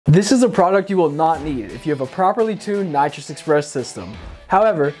This is a product you will not need if you have a properly tuned Nitrous Express system.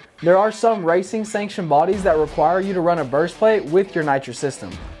 However, there are some racing sanctioned bodies that require you to run a burst plate with your nitrous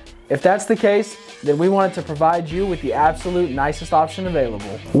system. If that's the case, then we wanted to provide you with the absolute nicest option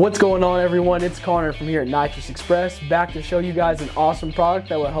available. What's going on, everyone? It's Connor from here at Nitrous Express, back to show you guys an awesome product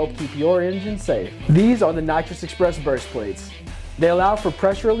that will help keep your engine safe. These are the Nitrous Express Burst plates. They allow for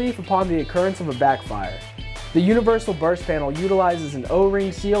pressure relief upon the occurrence of a backfire. The universal burst panel utilizes an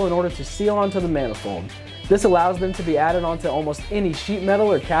O-ring seal in order to seal onto the manifold. This allows them to be added onto almost any sheet metal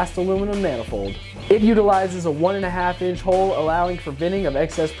or cast aluminum manifold. It utilizes a 1.5 inch hole, allowing for venting of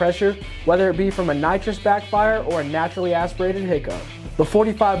excess pressure, whether it be from a nitrous backfire or a naturally aspirated hiccup. The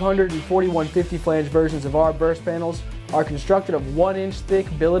 4500 and 4150 flange versions of our burst panels are constructed of 1 inch thick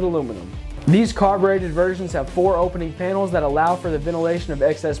billet aluminum. These carbureted versions have 4 opening panels that allow for the ventilation of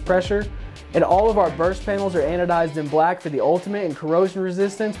excess pressure, and all of our burst panels are anodized in black for the ultimate in corrosion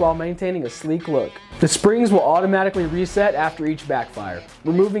resistance while maintaining a sleek look. The springs will automatically reset after each backfire,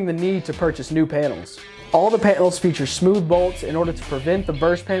 removing the need to purchase new panels. All the panels feature smooth bolts in order to prevent the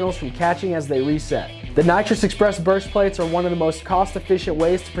burst panels from catching as they reset. The Nitrous Express burst plates are one of the most cost-efficient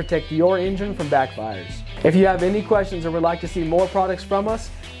ways to protect your engine from backfires. If you have any questions or would like to see more products from us,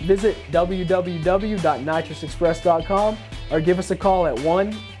 visit www.nitrousexpress.com or give us a call at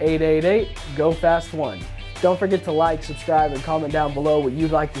 1-888-GO-FAST-1. Don't forget to like, subscribe, and comment down below what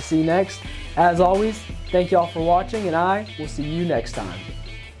you'd like to see next. As always, thank y'all for watching, and I will see you next time.